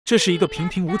这是一个平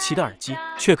平无奇的耳机，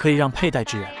却可以让佩戴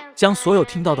之人将所有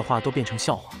听到的话都变成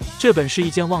笑话。这本是一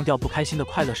件忘掉不开心的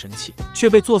快乐神器，却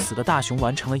被作死的大雄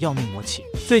完成了要命魔器。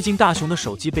最近大雄的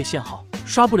手机被限号，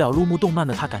刷不了鹿目动漫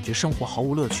的他感觉生活毫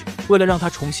无乐趣。为了让他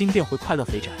重新变回快乐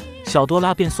肥宅，小多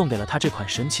拉便送给了他这款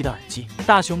神奇的耳机。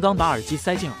大雄刚把耳机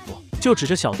塞进耳朵，就指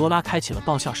着小多拉开启了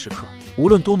爆笑时刻，无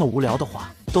论多么无聊的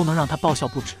话都能让他爆笑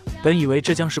不止。本以为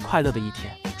这将是快乐的一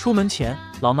天，出门前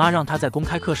老妈让他在公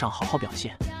开课上好好表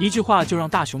现，一句话就让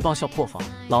大雄爆笑破防。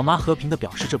老妈和平地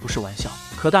表示这不是玩笑，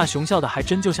可大雄笑的还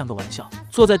真就像个玩笑，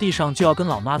坐在地上就要跟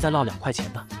老妈再唠2块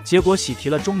钱的，结果喜提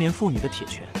了中年妇女的铁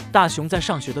拳。大雄在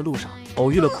上学的路上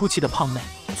偶遇了哭泣的胖妹，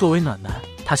作为暖男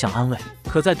他想安慰，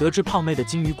可在得知胖妹的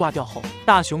金鱼挂掉后，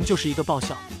大雄就是一个爆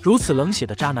笑。如此冷血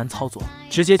的渣男操作，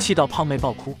直接气到胖妹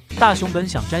爆哭。大雄本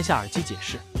想摘下耳机解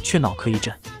释，却脑壳一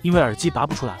震，因为耳机拔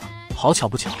不出来了。好巧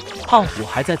不巧，胖虎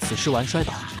还在此时玩摔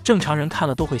倒，正常人看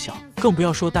了都会笑，更不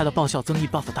要说带了爆笑增益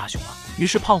buff 大雄了。于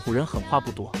是胖虎人狠话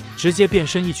不多，直接变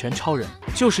身一拳超人，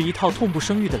就是一套痛不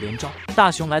生育的连招。大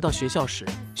雄来到学校时，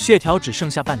血条只剩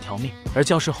下半条命，而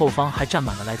教室后方还站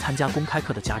满了来参加公开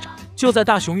课的家长。就在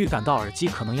大雄预感到耳机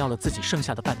可能要了自己剩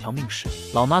下的半条命时，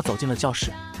老妈走进了教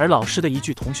室，而老师的一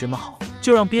句同学们好，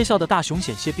就让憋笑的大雄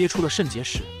险些憋出了肾结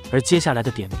石。而接下来的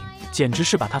点名简直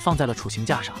是把他放在了处刑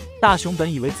架上。大雄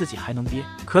本以为自己还能憋，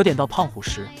可点到胖虎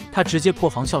时，他直接破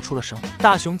防笑出了声。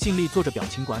大雄尽力做着表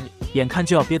情管理，眼看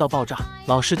就要憋到爆炸，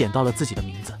老师点到了自己的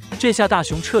名字，这下大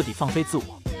雄彻底放飞自我，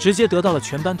直接得到了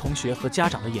全班同学和家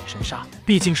长的眼神杀。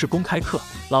毕竟是公开课，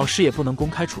老师也不能公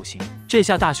开处刑，这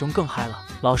下大雄更嗨了。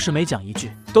老师每讲一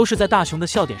句，都是在大雄的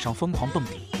笑点上疯狂蹦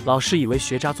迪。老师以为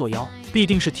学渣作妖必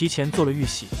定是提前做了预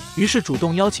习，于是主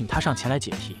动邀请他上前来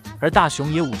解题，而大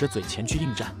雄也捂着嘴前去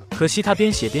应战。可惜他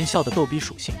边写边笑的逗逼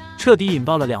属性，彻底引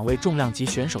爆了2位重量级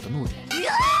选手的怒点。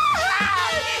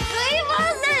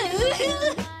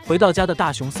回到家的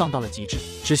大雄丧到了极致，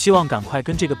只希望赶快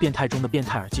跟这个变态中的变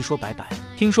态耳机说拜拜。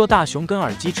听说大雄跟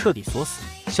耳机彻底锁死，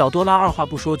小多拉二话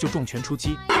不说就重拳出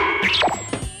击。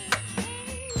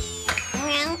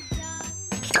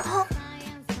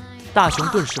大雄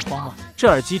顿时慌了，这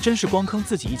耳机真是光坑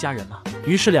自己一家人啊！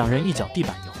于是2人一脚地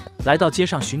板油，来到街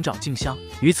上寻找静香。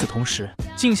与此同时，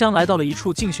静香来到了一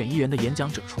处竞选议员的演讲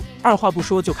者处，二话不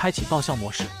说就开启爆笑模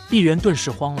式。议员顿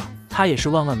时慌了，他也是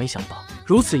万万没想到，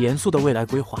如此严肃的未来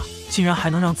规划，竟然还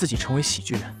能让自己成为喜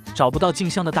剧人。找不到静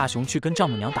香的大雄去跟丈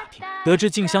母娘打听，得知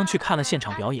静香去看了现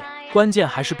场表演，关键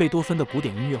还是贝多芬的古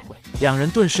典音乐会。2人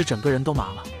顿时整个人都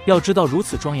麻了。要知道如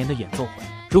此庄严的演奏会，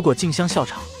如果静香笑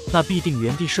场，那必定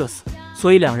原地社死，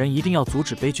所以2人一定要阻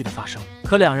止悲剧的发生。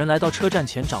可2人来到车站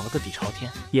前找了个底朝天，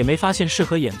也没发现适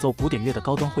合演奏古典乐的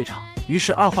高端会场，于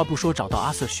是二话不说找到阿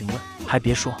Sir 询问。还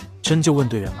别说，真就问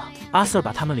对人了，阿 Sir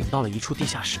把他们领到了一处地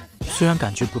下室。虽然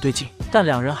感觉不对劲，但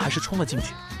2人还是冲了进去。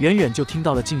远远就听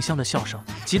到了静香的笑声，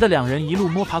急得2人一路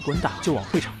摸爬滚打就往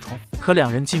会场冲。可2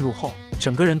人进入后，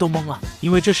整个人都懵了，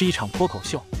因为这是一场脱口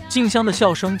秀。静香的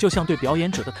笑声就像对表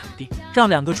演者的肯定，让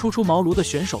2个初出茅庐的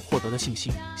选手获得了信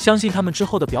心，相信他们之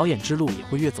后的表演之路也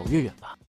会越走越远吧。